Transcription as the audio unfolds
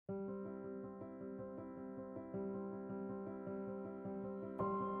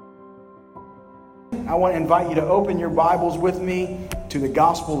I want to invite you to open your Bibles with me to the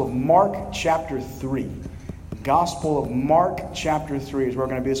Gospel of Mark chapter 3. Gospel of Mark chapter 3 is where we're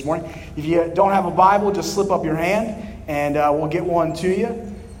going to be this morning. If you don't have a Bible, just slip up your hand and we'll get one to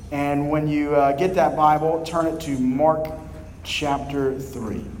you. And when you get that Bible, turn it to Mark chapter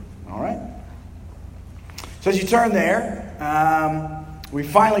 3. All right? So as you turn there, we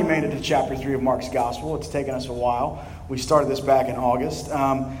finally made it to chapter 3 of Mark's Gospel. It's taken us a while. We started this back in August.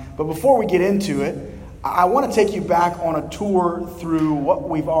 But before we get into it, I want to take you back on a tour through what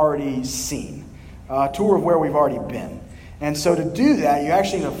we've already seen. A tour of where we've already been. And so to do that, you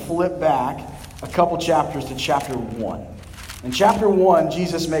actually need to flip back a couple chapters to chapter 1. In chapter 1,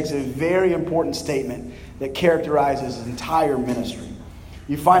 Jesus makes a very important statement that characterizes his entire ministry.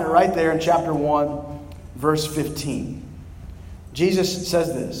 You find it right there in chapter 1, verse 15. Jesus says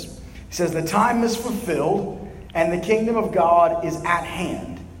this. He says, "The time is fulfilled, and the kingdom of God is at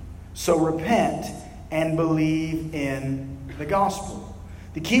hand. So repent and believe in the gospel."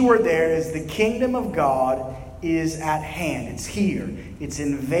 The key word there is the kingdom of God is at hand. It's here. It's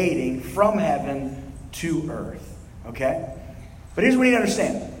invading from heaven to earth. Okay? But here's what you need to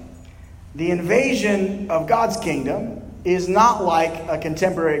understand. The invasion of God's kingdom is not like a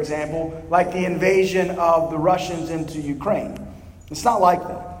contemporary example, like the invasion of the Russians into Ukraine. It's not like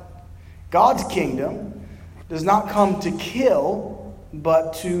that. God's kingdom does not come to kill,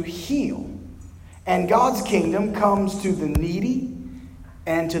 but to heal. And God's kingdom comes to the needy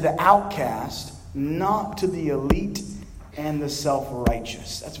and to the outcast, not to the elite and the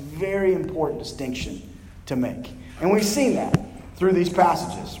self-righteous. That's a very important distinction to make. And we've seen that through these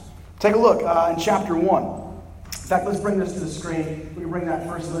passages. Take a look in chapter 1. In fact, let's bring this to the screen. We can bring that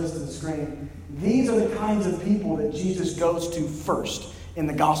first list to the screen. These are the kinds of people that Jesus goes to first in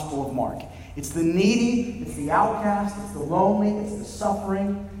the Gospel of Mark. It's the needy, it's the outcast, it's the lonely, it's the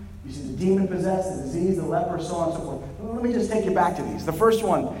suffering. You see the demon-possessed, the disease, the leper, so on and so forth. Let me just take you back to these. The first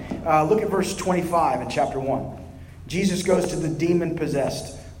one, look at verse 25 in chapter 1. Jesus goes to the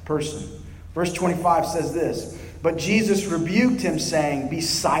demon-possessed person. Verse 25 says this, "But Jesus rebuked him, saying, 'Be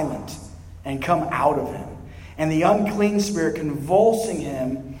silent, and come out of him.' And the unclean spirit, convulsing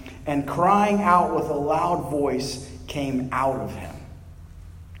him and crying out with a loud voice, came out of him."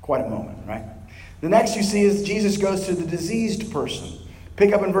 Quite a moment, right? The next you see is Jesus goes to the diseased person.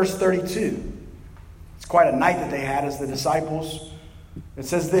 Pick up in verse 32. It's quite a night that they had as the disciples. It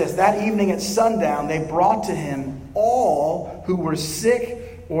says this, "That evening at sundown, they brought to him all who were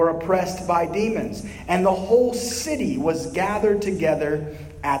sick or oppressed by demons. And the whole city was gathered together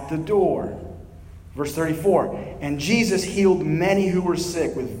at the door." Verse 34, "And Jesus healed many who were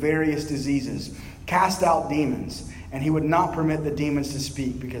sick with various diseases, cast out demons, and he would not permit the demons to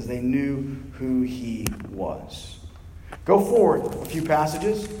speak because they knew who he was." Go forward a few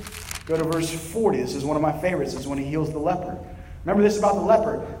passages. Go to verse 40. This is one of my favorites. This is when he heals the leper. Remember this about the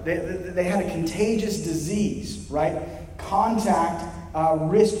leper. They had a contagious disease, right? Contact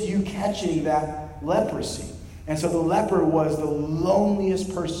risked you catching that leprosy. And so the leper was the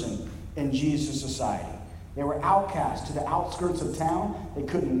loneliest person in Jesus' society. They were outcast to the outskirts of town. They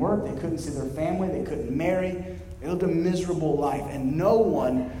couldn't work. They couldn't see their family. They couldn't marry. They lived a miserable life, and no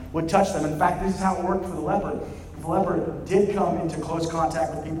one would touch them. In fact, this is how it worked for the leper. If the leper did come into close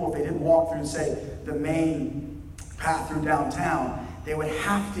contact with people, if they did walk through, say, the main path through downtown, they would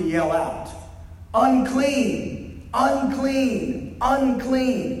have to yell out, "Unclean! Unclean!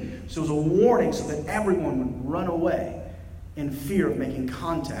 Unclean!" So it was a warning so that everyone would run away in fear of making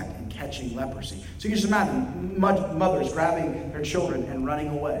contact and catching leprosy. So you can just imagine mothers grabbing their children and running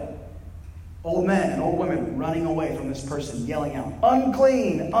away. Old men and old women running away from this person, yelling out,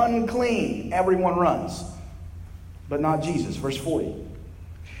 "Unclean! Unclean!" Everyone runs. But not Jesus. Verse 40.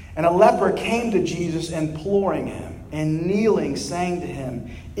 "And a leper came to Jesus, imploring him, and kneeling, saying to him,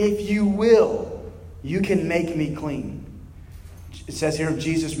 'If you will, you can make me clean.' It says here,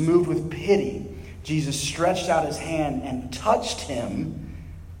 Jesus, moved with pity, Jesus stretched out his hand and touched him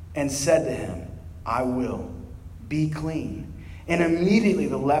and said to him, 'I will, be clean.' And immediately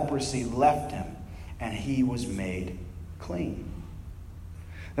the leprosy left him, and he was made clean."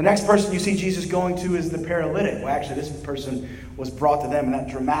 The next person you see Jesus going to is the paralytic. Well, actually, this person was brought to them in that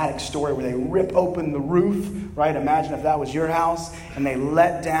dramatic story where they rip open the roof, right? Imagine if that was your house, and they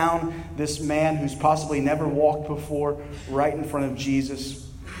let down this man who's possibly never walked before right in front of Jesus.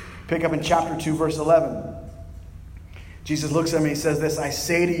 Pick up in chapter 2, verse 11. Jesus looks at him and he says this, "I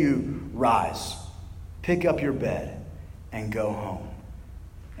say to you, rise, pick up your bed, and go home."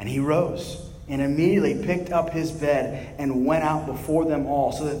 And he rose and immediately picked up his bed and went out before them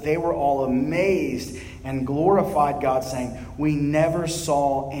all, so that they were all amazed and glorified God, saying, "We never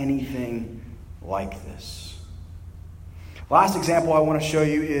saw anything like this. Last example I want to show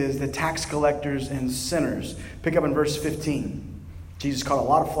you is the tax collectors and sinners. Pick up in verse 15. Jesus caught a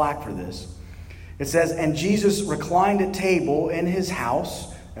lot of flack for this. It says, "And Jesus reclined at table in his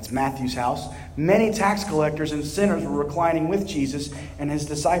house," that's Matthew's house. "Many tax collectors and sinners were reclining with Jesus and his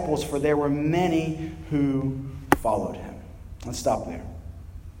disciples, for there were many who followed him." Let's stop there.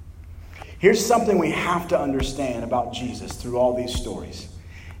 Here's something we have to understand about Jesus through all these stories.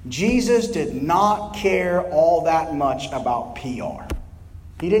 Jesus did not care all that much about PR.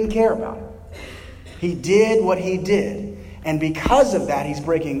 He didn't care about it. He did what he did. And because of that, he's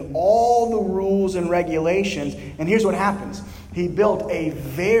breaking all the rules and regulations. And here's what happens. He built a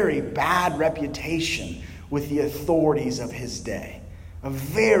very bad reputation with the authorities of his day. A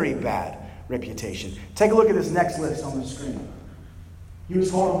very bad reputation. Take a look at this next list on the screen. He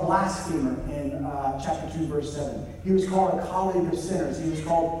was called a blasphemer in chapter 2, verse 7. He was called a colleague of sinners. He was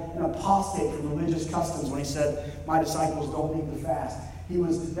called an apostate from religious customs when he said, "My disciples don't need to fast." He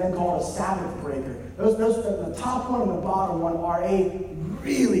was then called a Sabbath breaker. Those the top one and the bottom one are a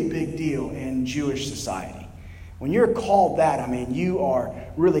really big deal in Jewish society. When you're called that, you are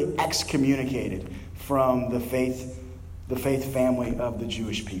really excommunicated from the faith family of the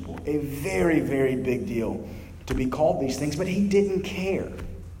Jewish people. A very, very big deal to be called these things, but he didn't care.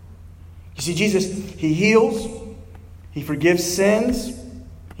 You see, Jesus, he heals, he forgives sins,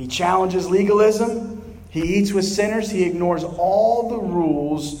 he challenges legalism, he eats with sinners, he ignores all the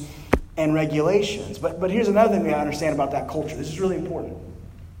rules and regulations. But here's another thing we gotta understand about that culture. This is really important.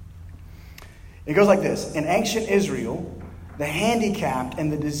 It goes like this. In ancient Israel, the handicapped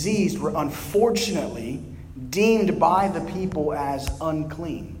and the diseased were unfortunately deemed by the people as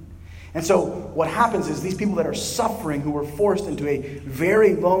unclean. And so what happens is these people that are suffering, who were forced into a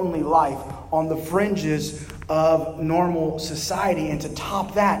very lonely life on the fringes of normal society, and to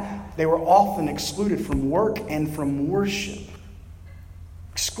top that, they were often excluded from work and from worship.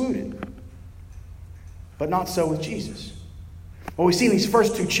 Excluded. But not so with Jesus. What we see in these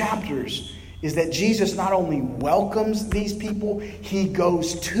first two chapters is that Jesus not only welcomes these people, he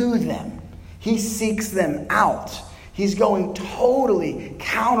goes to them. He seeks them out. He's going totally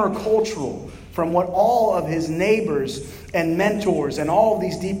countercultural from what all of his neighbors and mentors and all of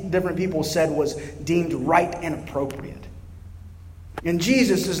these different people said was deemed right and appropriate. And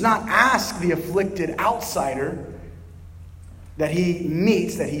Jesus does not ask the afflicted outsider that he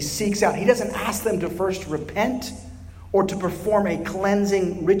meets, that he seeks out. He doesn't ask them to first repent or to perform a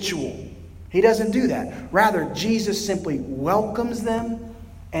cleansing ritual. He doesn't do that. Rather, Jesus simply welcomes them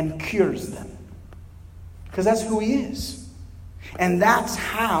and cures them. Because that's who he is. And that's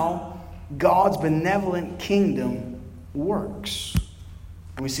how God's benevolent kingdom works.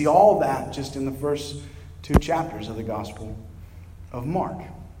 And we see all that just in the first two chapters of the Gospel of Mark.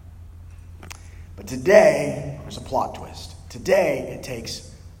 But today, there's a plot twist. Today, it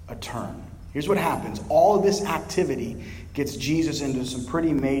takes a turn. Here's what happens. All of this activity gets Jesus into some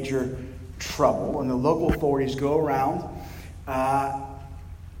pretty major trouble. And the local authorities go around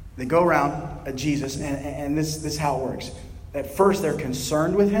Jesus, and this is how it works. At first, they're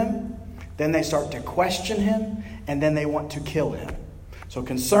concerned with him. Then they start to question him. And then they want to kill him. So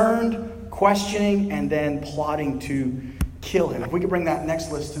concerned, questioning, and then plotting to kill him. If we could bring that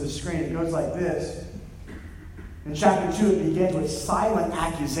next list to the screen, it goes like this. In chapter 2, it begins with silent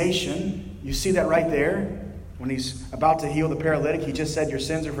accusation. You see that right there. When he's about to heal the paralytic, he just said, "Your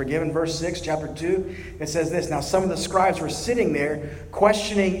sins are forgiven." Verse 6, chapter 2, it says this. "Now some of the scribes were sitting there,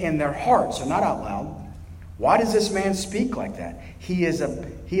 questioning in their hearts," so not out loud, "Why does this man speak like that? He is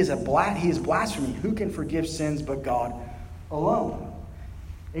blaspheming. Who can forgive sins but God alone?"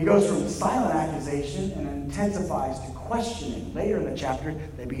 It goes from silent accusation and intensifies to questioning. Later in the chapter,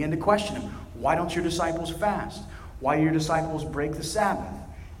 they begin to question him. "Why don't your disciples fast? Why do your disciples break the Sabbath?"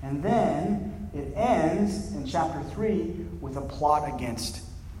 And then it ends in chapter 3 with a plot against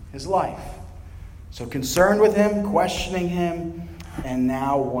his life. So concerned with him, questioning him, and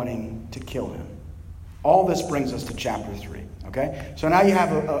now wanting to kill him. All this brings us to chapter 3. Okay? So now you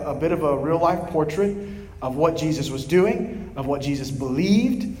have a bit of a real-life portrait of what Jesus was doing, of what Jesus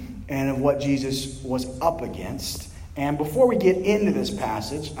believed, and of what Jesus was up against. And before we get into this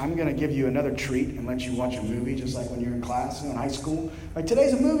passage, I'm going to give you another treat and let you watch a movie, just like when you're in class in high school. Like,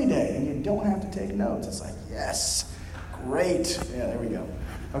 today's a movie day, and you don't have to take notes. It's like, yes, great. Yeah, there we go.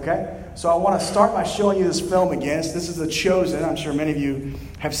 Okay? So I want to start by showing you this film again. This is The Chosen. I'm sure many of you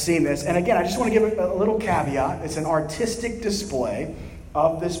have seen this. And again, I just want to give a little caveat. It's an artistic display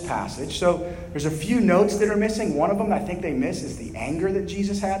of this passage. So there's a few notes that are missing. One of them I think they miss is the anger that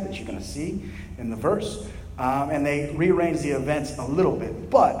Jesus had that you're going to see in the verse. and they rearranged the events a little bit.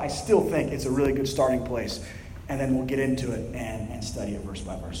 But I still think it's a really good starting place. And then we'll get into it and study it verse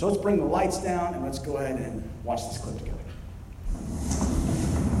by verse. So let's bring the lights down and let's go ahead and watch this clip together.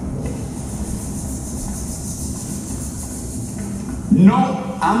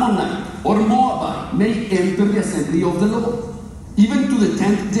 No Ammonite or Moabite may enter the assembly of the Lord. Even to the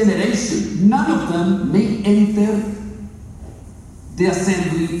 10th generation, none of them may enter the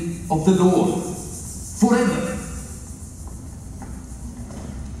assembly of the Lord forever.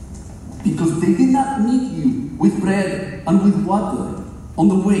 Because they did not meet you with bread and with water on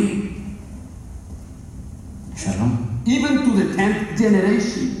the way. Shalom. Even to the 10th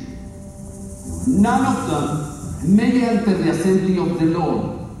generation, none of them may enter the assembly of the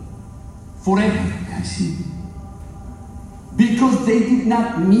Lord forever. I see. Because they did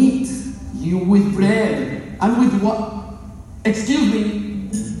not meet you with bread and with what? Excuse me,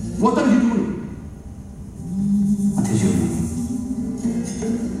 what are you doing? What is your name?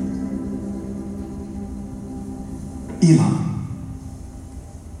 Elam.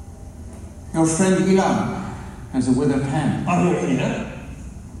 Your friend Elam has a withered hand. Are you here?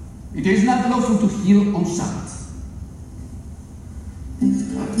 It is not lawful to heal on Sabbath.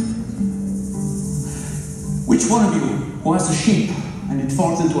 Which one of you who has a sheep and it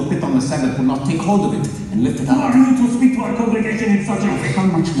falls into a pit on the Sabbath will not take hold of it and lift it Who up? are you to speak to our congregation in such a way? How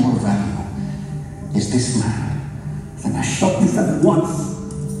much more valuable is this man than a sheep? Stop this at once.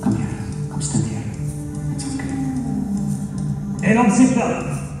 Come here. Come stand here. It's okay. Elam, sit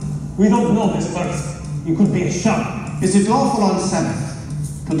down. We don't know this first. You could be a sham. Is it lawful on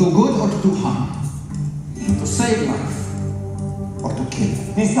Sabbath to do good or to do harm? To save life or to kill?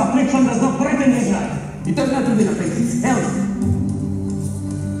 This affliction does not threaten his life. It does not even affect his health.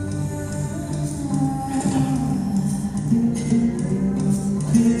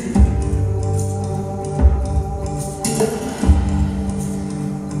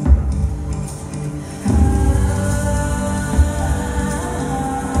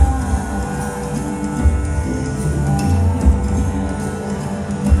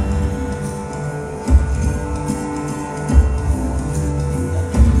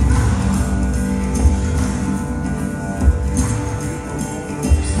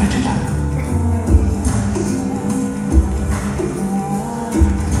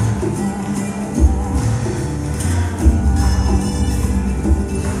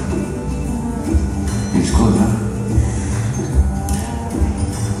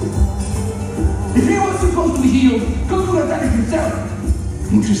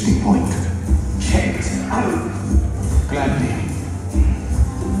 Interesting point. Checked out. Gladly.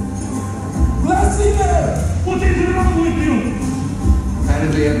 Blasphemer! What is wrong with you?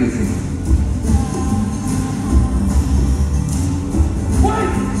 Apparently everything.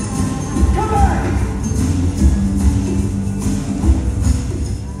 Wait! Come back!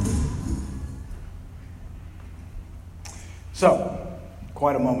 So,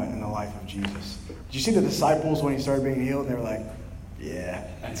 quite a moment in the life of Jesus. Did you see the disciples when he started being healed? They were like, yeah,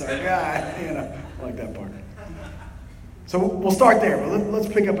 that's our guy. I like that part. So we'll start there, but let's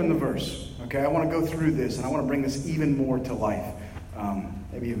pick up in the verse. Okay, I want to go through this, and I want to bring this even more to life.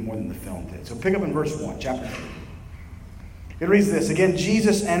 Maybe even more than the film did. So pick up in verse 1, chapter 3. It reads this. Again,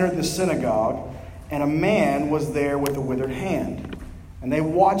 Jesus entered the synagogue, and a man was there with a withered hand. And they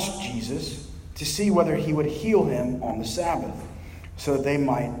watched Jesus to see whether he would heal him on the Sabbath, so that they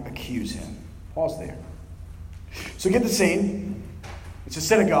might accuse him. Pause there. So get the scene. It's a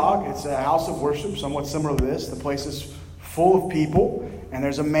synagogue. It's a house of worship, somewhat similar to this. The place is full of people, and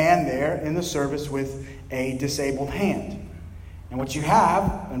there's a man there in the service with a disabled hand. And what you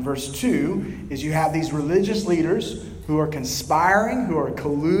have in verse 2 is you have these religious leaders who are conspiring, who are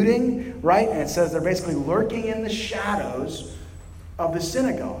colluding, right? And it says they're basically lurking in the shadows of the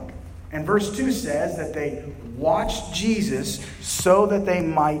synagogue. And verse 2 says that they watched Jesus so that they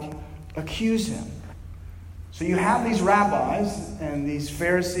might accuse him. So you have these rabbis and these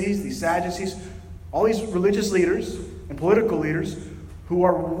Pharisees, these Sadducees, all these religious leaders and political leaders who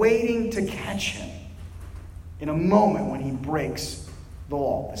are waiting to catch him in a moment when he breaks the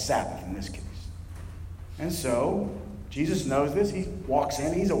law, the Sabbath in this case. And so Jesus knows this. He walks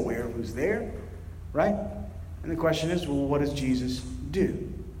in. He's aware of who's there, right? And the question is, well, what does Jesus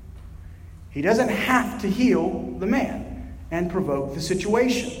do? He doesn't have to heal the man and provoke the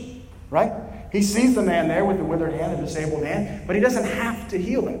situation, right? He sees the man there with the withered hand, the disabled hand, but he doesn't have to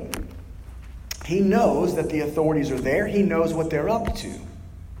heal him. He knows that the authorities are there. He knows what they're up to.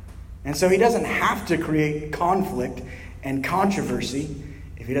 And so he doesn't have to create conflict and controversy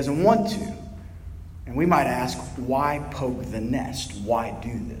if he doesn't want to. And we might ask, why poke the nest? Why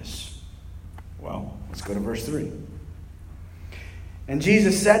do this? Well, let's go to verse 3. And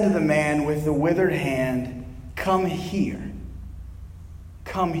Jesus said to the man with the withered hand, "Come here.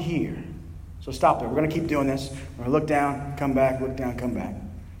 Come here." So stop there. We're going to keep doing this. We're going to look down, come back, look down, come back.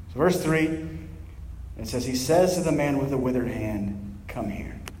 So verse 3, it says, he says to the man with the withered hand, "Come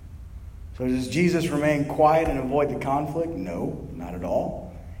here." So does Jesus remain quiet and avoid the conflict? No, not at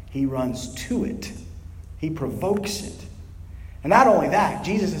all. He runs to it. He provokes it. And not only that,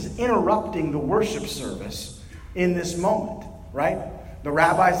 Jesus is interrupting the worship service in this moment, right? The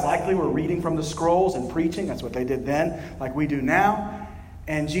rabbis likely were reading from the scrolls and preaching. That's what they did then, like we do now.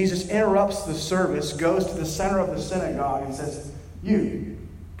 And Jesus interrupts the service, goes to the center of the synagogue and says, "You,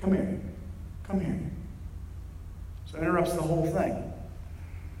 come here. Come here." So it interrupts the whole thing.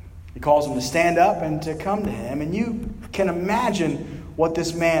 He calls him to stand up and to come to him. And you can imagine what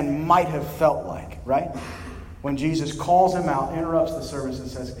this man might have felt like, right? When Jesus calls him out, interrupts the service and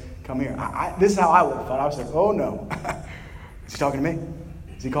says, "Come here." This is how I would have felt. I was like, "Oh no." Is he talking to me?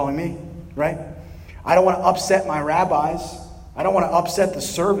 Is he calling me? Right? I don't want to upset my rabbis. I don't want to upset the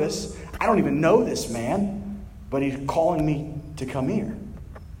service. I don't even know this man, but he's calling me to come here.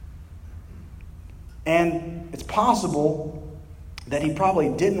 And it's possible that he probably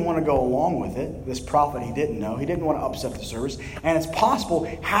didn't want to go along with it, this prophet he didn't know. He didn't want to upset the service. And it's possible,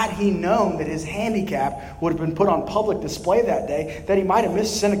 had he known that his handicap would have been put on public display that day, that he might have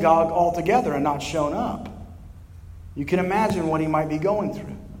missed synagogue altogether and not shown up. You can imagine what he might be going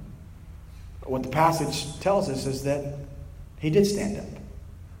through. But what the passage tells us is that he did stand up.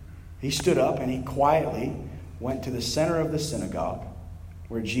 He stood up and he quietly went to the center of the synagogue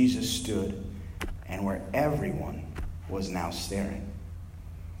where Jesus stood and where everyone was now staring.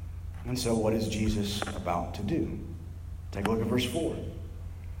 And so what is Jesus about to do? Take a look at verse 4.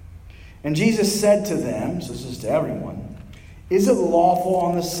 And Jesus said to them, so this is to everyone, "Is it lawful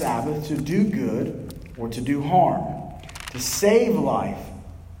on the Sabbath to do good or to do harm, to save life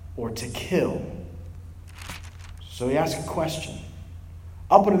or to kill?" So he asks a question.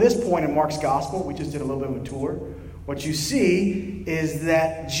 Up until this point in Mark's gospel, we just did a little bit of a tour. What you see is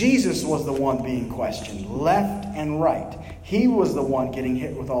that Jesus was the one being questioned, left and right. He was the one getting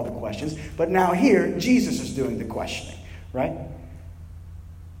hit with all the questions. But now here, Jesus is doing the questioning, right?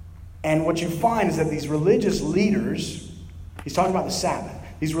 And what you find is that these religious leaders, he's talking about the Sabbath.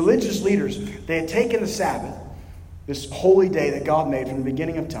 These religious leaders, they had taken the Sabbath, this holy day that God made from the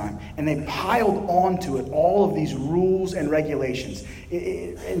beginning of time, and they piled onto it all of these rules and regulations.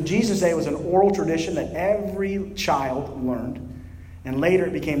 In Jesus' day, it was an oral tradition that every child learned, and later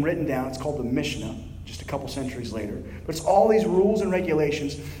it became written down. It's called the Mishnah, just a couple centuries later. But it's all these rules and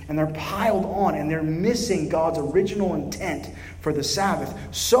regulations, and they're piled on, and they're missing God's original intent for the Sabbath,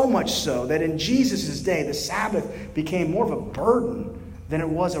 so much so that in Jesus' day, the Sabbath became more of a burden than it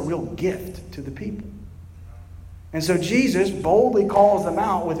was a real gift to the people. And so Jesus boldly calls them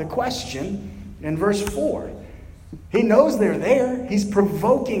out with a question in verse 4. He knows they're there. He's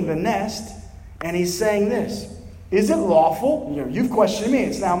provoking the nest. And he's saying this. Is it lawful? You've questioned me.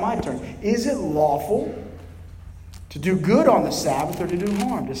 It's now my turn. Is it lawful to do good on the Sabbath or to do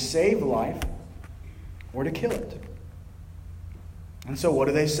harm? To save life or to kill it? And so what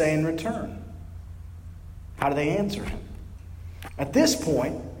do they say in return? How do they answer him? At this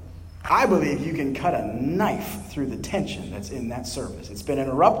point, I believe you can cut a knife through the tension that's in that service. It's been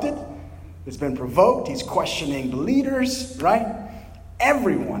interrupted. It's been provoked. He's questioning the leaders, right?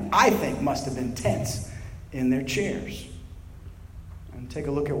 Everyone, I think, must have been tense in their chairs. And take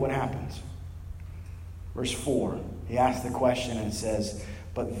a look at what happens. Verse 4, he asks the question and it says,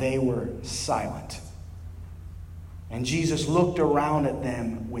 "But they were silent. And Jesus looked around at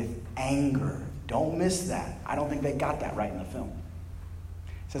them with anger." Don't miss that. I don't think they got that right in the film.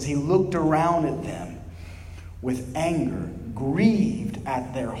 It says he looked around at them with anger, grieved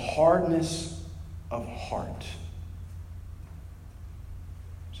at their hardness of heart.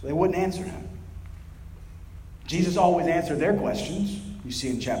 So they wouldn't answer him. Jesus always answered their questions. You see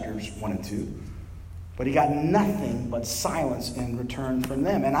in chapters 1 and 2. But he got nothing but silence in return from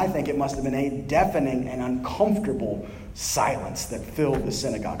them. And I think it must have been a deafening and uncomfortable silence that filled the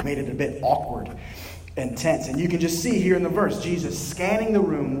synagogue, made it a bit awkward and tense. And you can just see here in the verse, Jesus scanning the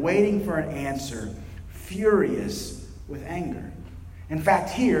room, waiting for an answer, furious with anger. In fact,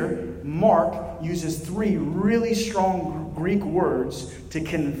 here, Mark uses 3 really strong Greek words to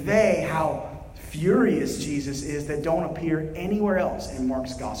convey how furious Jesus is that don't appear anywhere else in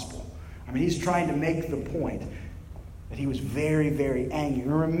Mark's gospel. I mean, he's trying to make the point that he was very, very angry.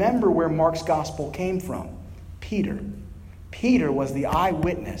 And remember where Mark's gospel came from. Peter. Peter was the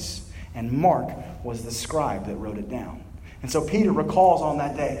eyewitness, and Mark was the scribe that wrote it down. And so Peter recalls on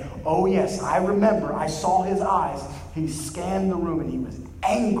that day, oh yes, I remember, I saw his eyes. He scanned the room and he was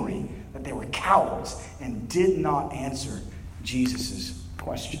angry that they were cowards and did not answer Jesus'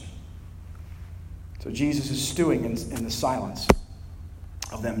 question. So Jesus is stewing in the silence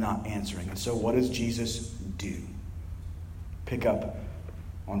of them not answering. And so what does Jesus do? Pick up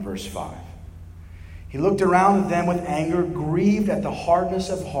on verse 5. He looked around at them with anger, grieved at the hardness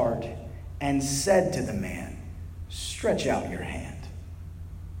of heart, and said to the man, stretch out your hand.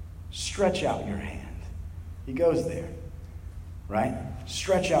 Stretch out your hand. He goes there, right?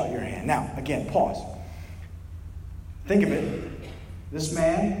 Stretch out your hand. Now, again, pause. Think of it. This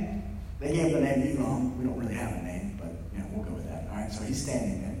man, they gave him the name Elon. We don't really have a name, but we'll go with that. All right, so he's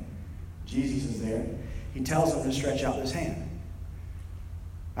standing there. Jesus is there. He tells him to stretch out his hand.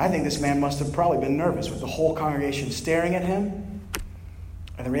 I think this man must have probably been nervous with the whole congregation staring at him.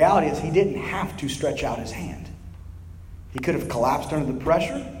 And the reality is he didn't have to stretch out his hand. He could have collapsed under the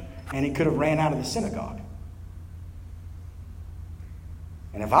pressure, and he could have ran out of the synagogue.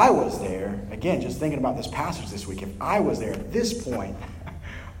 And if I was there, again, just thinking about this passage this week, if I was there at this point,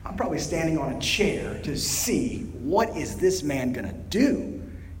 I'm probably standing on a chair to see, what is this man going to do?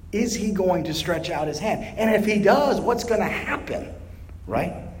 Is he going to stretch out his hand? And if he does, what's going to happen?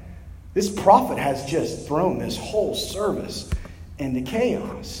 Right? This prophet has just thrown this whole service into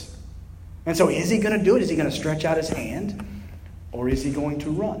chaos. And so is he going to do it? Is he going to stretch out his hand? Or is he going to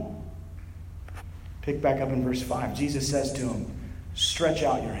run? Pick back up in verse 5. Jesus says to him, stretch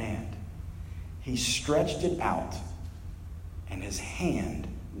out your hand. He stretched it out, and his hand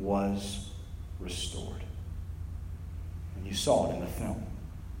was restored. And you saw it in the film.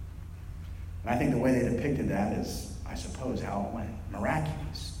 And I think the way they depicted that is, I suppose, how it went.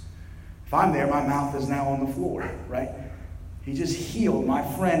 Miraculous. If I'm there, my mouth is now on the floor, right? He just healed my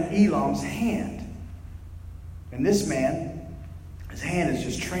friend Elam's hand. And this man, his hand is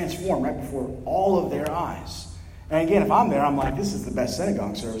just transformed right before all of their eyes. And again, if I'm there, I'm like, this is the best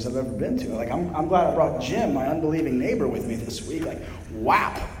synagogue service I've ever been to. Like, I'm glad I brought Jim, my unbelieving neighbor, with me this week. Like,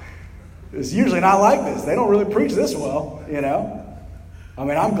 wow. It's usually not like this. They don't really preach this well, I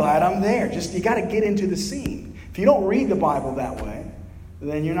mean, I'm glad I'm there. Just, you got to get into the scene. If you don't read the Bible that way,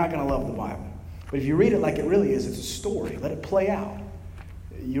 then you're not going to love the Bible. But if you read it like it really is, it's a story. Let it play out.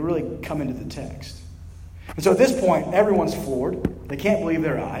 You really come into the text. And so at this point, everyone's floored. They can't believe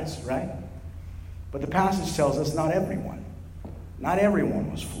their eyes, right? But the passage tells us not everyone. Not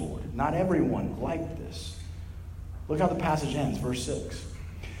everyone was floored. Not everyone liked this. Look how the passage ends, verse 6.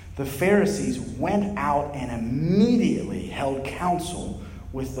 The Pharisees went out and immediately held counsel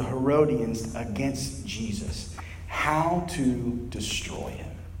with the Herodians against Jesus, how to destroy him.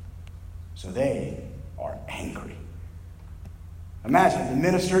 So they are angry. Imagine the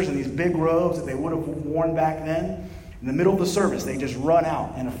ministers in these big robes that they would have worn back then. In the middle of the service, they just run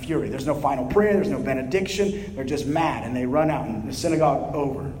out in a fury. There's no final prayer. There's no benediction. They're just mad, and they run out, and the synagogue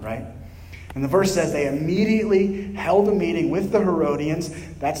over, right? And the verse says they immediately held a meeting with the Herodians.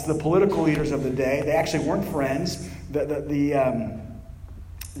 That's the political leaders of the day. They actually weren't friends. The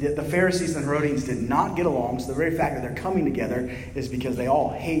Pharisees and the Herodians did not get along. So the very fact that they're coming together is because they all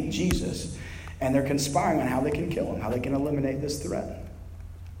hate Jesus. And they're conspiring on how they can kill him, how they can eliminate this threat.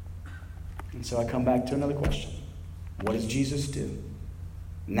 And so I come back to another question. What does Jesus do?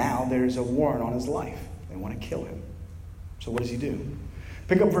 Now there's a warrant on his life. They want to kill him. So what does he do?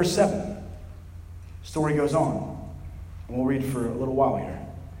 Pick up verse 7. The story goes on. And we'll read for a little while here.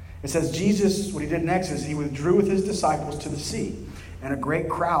 It says, Jesus, what he did next is he withdrew with his disciples to the sea. And a great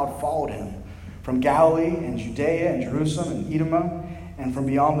crowd followed him from Galilee and Judea and Jerusalem and Edom, and from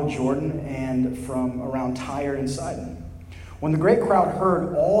beyond the Jordan, and from around Tyre and Sidon. When the great crowd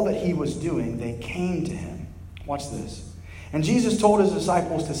heard all that he was doing, they came to him. Watch this. And Jesus told his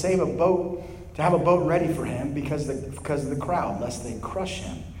disciples to have a boat ready for him because of the crowd, lest they crush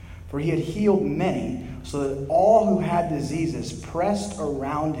him. For he had healed many, so that all who had diseases pressed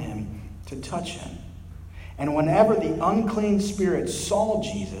around him to touch him. And whenever the unclean spirits saw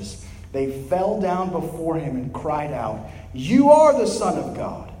Jesus, they fell down before him and cried out, "You are the Son of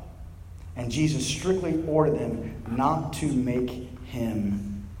God." And Jesus strictly ordered them not to make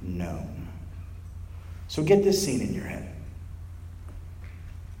him known. So get this scene in your head.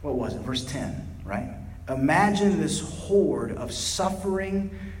 What was it? Verse 10, right? Imagine this horde of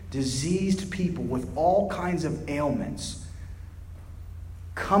suffering, diseased people with all kinds of ailments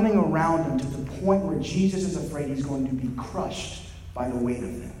coming around him to the point where Jesus is afraid he's going to be crushed by the weight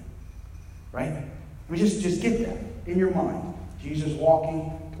of them. Right? I mean, just get that in your mind. Jesus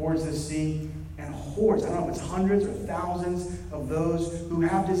walking towards the sea, and hordes. I don't know if it's hundreds or thousands of those who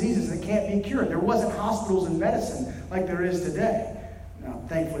have diseases that can't be cured. There wasn't hospitals and medicine like there is today. Now,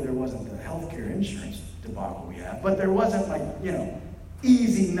 thankfully, there wasn't the healthcare insurance debacle we have, but there wasn't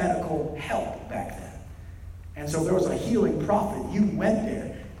easy medical help back then. And so if there was a healing prophet, you went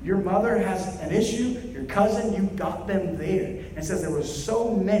there. Your mother has an issue, your cousin, you got them there. And it says there were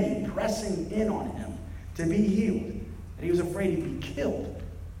so many pressing in on him to be healed that he was afraid he'd be killed,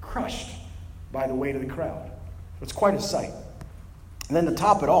 crushed by the weight of the crowd. It's quite a sight. And then to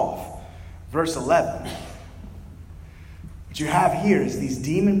top it off, verse 11. What you have here is these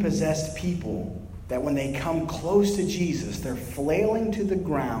demon-possessed people that when they come close to Jesus, they're flailing to the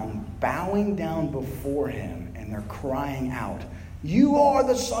ground, bowing down before him, and they're crying out, "You are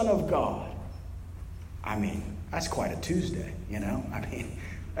the Son of God." I mean, that's quite a Tuesday, I mean,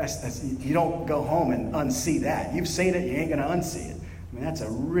 that's you don't go home and unsee that. You've seen it, you ain't going to unsee it. I mean, that's a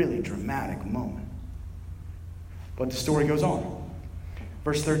really dramatic moment. But the story goes on.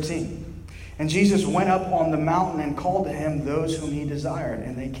 Verse 13. And Jesus went up on the mountain and called to him those whom he desired,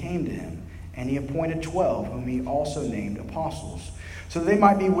 and they came to him. And he appointed 12, whom he also named apostles, so that they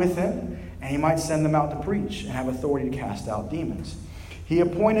might be with him, and he might send them out to preach and have authority to cast out demons. He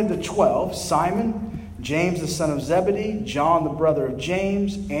appointed the 12, Simon, James the son of Zebedee, John the brother of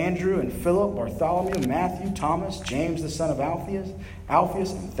James, Andrew and Philip, Bartholomew, Matthew, Thomas, James the son of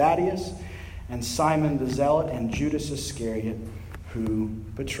Alphaeus and Thaddeus, and Simon the Zealot, and Judas Iscariot, who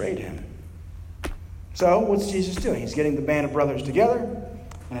betrayed him. So, what's Jesus doing? He's getting the band of brothers together,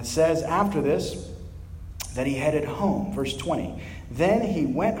 and it says after this that he headed home. Verse 20. Then he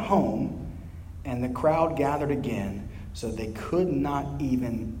went home, and the crowd gathered again, so they could not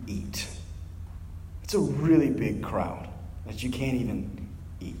even eat. It's a really big crowd that you can't even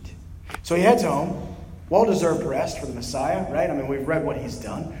eat. So he heads home. Well-deserved rest for the Messiah, right? I mean, we've read what he's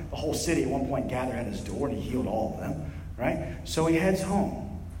done. The whole city at one point gathered at his door, and he healed all of them, right? So he heads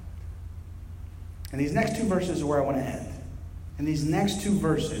home. And these next two verses are where I want to end. In these next two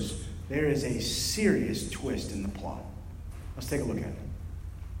verses, there is a serious twist in the plot. Let's take a look at it.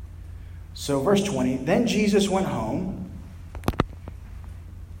 So verse 20, then Jesus went home,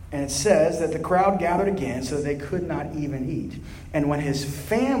 and it says that the crowd gathered again so they could not even eat. And when his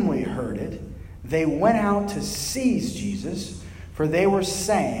family heard it, they went out to seize Jesus, for they were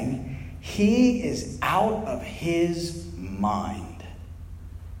saying, "He is out of his mind."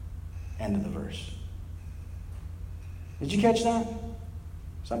 End of the verse. Did you catch that?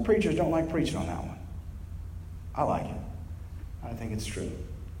 Some preachers don't like preaching on that one. I like it. I think it's true.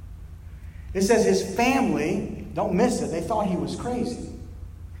 It says his family, don't miss it, they thought he was crazy.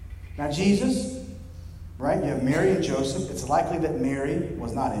 Now Jesus, right, you have Mary and Joseph. It's likely that Mary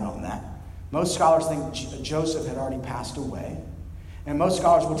was not in on that. Most scholars think Joseph had already passed away. And most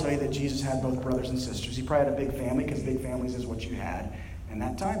scholars will tell you that Jesus had both brothers and sisters. He probably had a big family, because big families is what you had in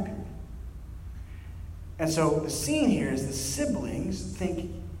that time period. And so the scene here is the siblings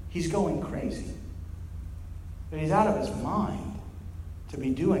think he's going crazy. That he's out of his mind to be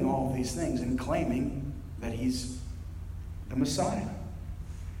doing all of these things and claiming that he's the Messiah.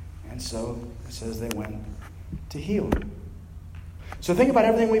 And so it says they went to heal him. So think about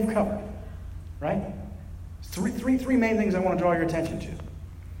everything we've covered, right? Three main things I want to draw your attention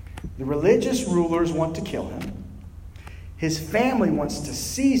to. The religious rulers want to kill him. His family wants to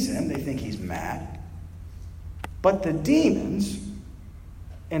seize him. They think he's mad. But the demons,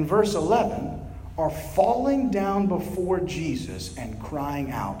 in verse 11, are falling down before Jesus and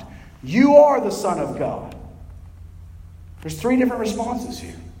crying out, "You are the Son of God." There's three different responses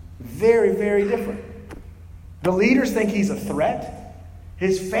here. Very, very different. The leaders think he's a threat.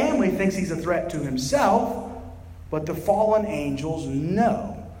 His family thinks he's a threat to himself. But the fallen angels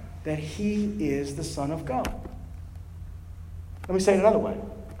know that he is the Son of God. Let me say it another way.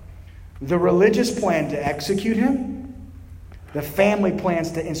 The religious plan to execute him. The family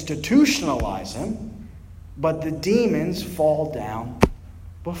plans to institutionalize him. But the demons fall down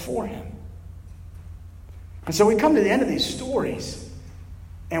before him. And so we come to the end of these stories,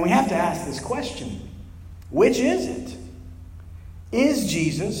 and we have to ask this question. Which is it? Is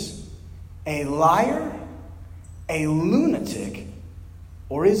Jesus a liar, a lunatic,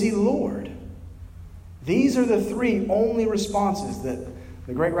 or is he Lord? These are the three only responses that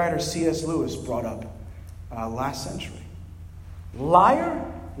the great writer C.S. Lewis brought up last century. Liar,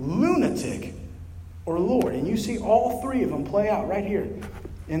 lunatic, or Lord. And you see all three of them play out right here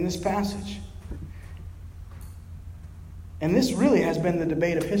in this passage. And this really has been the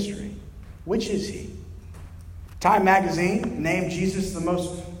debate of history. Which is he? Time magazine named Jesus the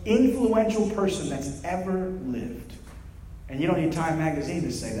most influential person that's ever lived. And you don't need Time magazine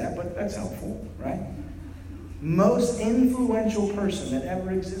to say that, but that's helpful, right? Most influential person that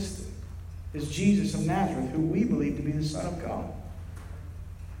ever existed is Jesus of Nazareth, who we believe to be the Son of God.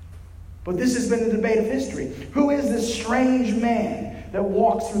 But this has been the debate of history. Who is this strange man that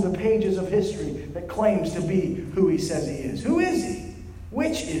walks through the pages of history that claims to be who he says he is? Who is he?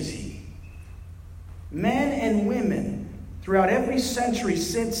 Which is he? Men and women throughout every century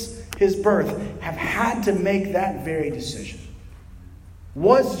since his birth have had to make that very decision.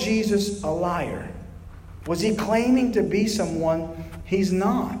 Was Jesus a liar? Was he claiming to be someone he's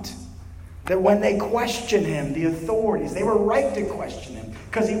not? That when they questioned him, the authorities, they were right to question him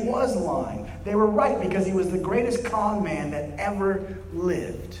because he was lying. They were right because he was the greatest con man that ever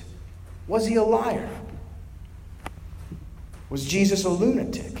lived. Was he a liar? Was Jesus a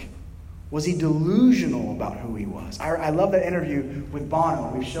lunatic? Was he delusional about who he was? I love that interview with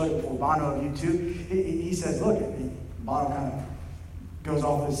Bono. We've showed it before. Bono of U2. He says, look, Bono kind of goes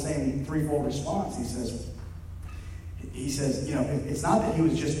off with the same threefold response. He says, you know, it's not that he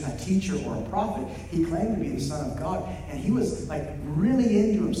was just a teacher or a prophet. He claimed to be the Son of God. And he was, like, really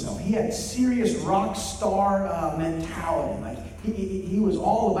into himself. He had serious rock star mentality. Like, he was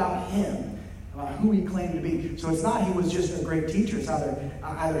all about him, about who he claimed to be. So it's not he was just a great teacher. It's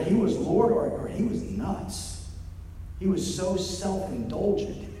either he was Lord or he was nuts. He was so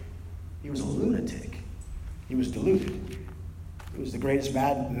self-indulgent. He was a lunatic. He was deluded. He was the greatest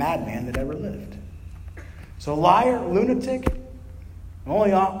madman that ever lived. So liar, lunatic, the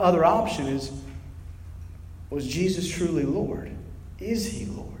only other option is, was Jesus truly Lord? Is he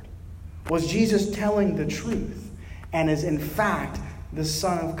Lord? Was Jesus telling the truth and is in fact the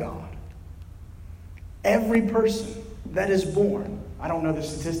Son of God? Every person that is born, I don't know the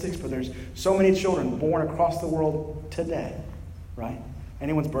statistics, but there's so many children born across the world today, right?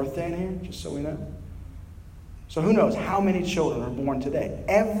 Anyone's birthday in here, just so we know? So who knows how many children are born today?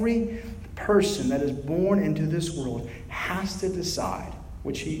 Every person that is born into this world has to decide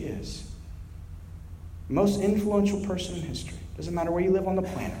which he is. Most influential person in history. Doesn't matter where you live on the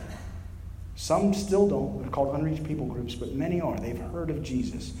planet. Some still don't. They're called unreached people groups, but many are. They've heard of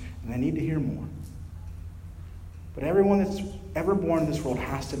Jesus, and they need to hear more. But everyone that's ever born in this world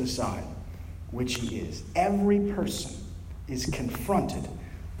has to decide which he is. Every person is confronted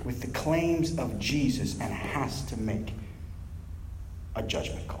with the claims of Jesus and has to make a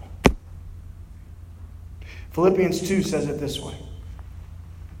judgment call. Philippians 2 says it this way.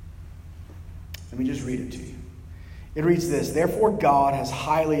 Let me just read it to you. It reads this: Therefore God has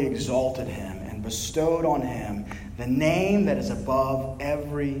highly exalted him and bestowed on him the name that is above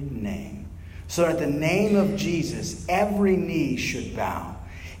every name, so that at the name of Jesus every knee should bow,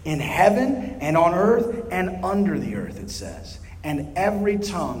 in heaven and on earth and under the earth, it says, and every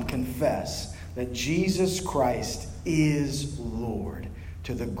tongue confess that Jesus Christ is Lord,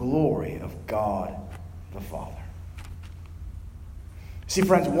 to the glory of God the Father. See,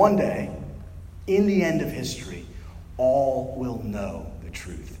 friends, one day, in the end of history, all will know the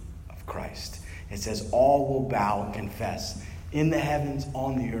truth of Christ. It says all will bow and confess in the heavens,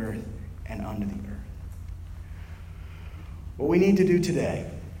 on the earth, and under the earth. What we need to do today,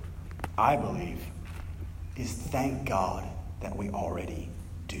 I believe, is thank God that we already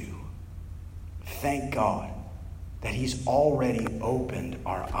do. Thank God that he's already opened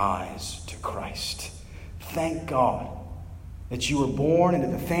our eyes to Christ. Thank God that you were born into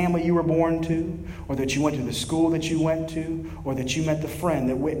the family you were born to, or that you went to the school that you went to, or that you met the friend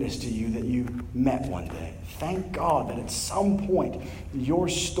that witnessed to you that you met one day. Thank God that at some point your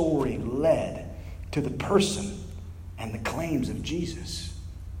story led to the person and the claims of Jesus.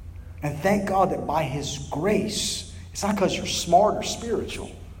 And thank God that by his grace, it's not because you're smart or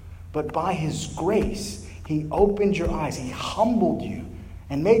spiritual, but by his grace, he opened your eyes. He humbled you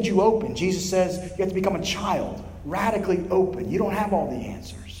and made you open. Jesus says you have to become a child, radically open. You don't have all the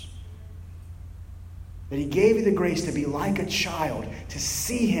answers. That he gave you the grace to be like a child, to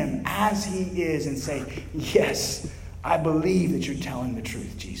see him as he is and say, yes, I believe that you're telling the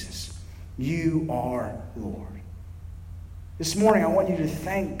truth, Jesus. You are Lord. This morning, I want you to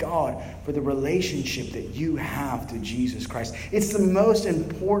thank God for the relationship that you have to Jesus Christ. It's the most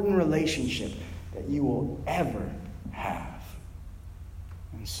important relationship that you will ever have.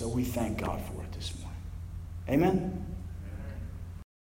 And so we thank God for it this morning. Amen?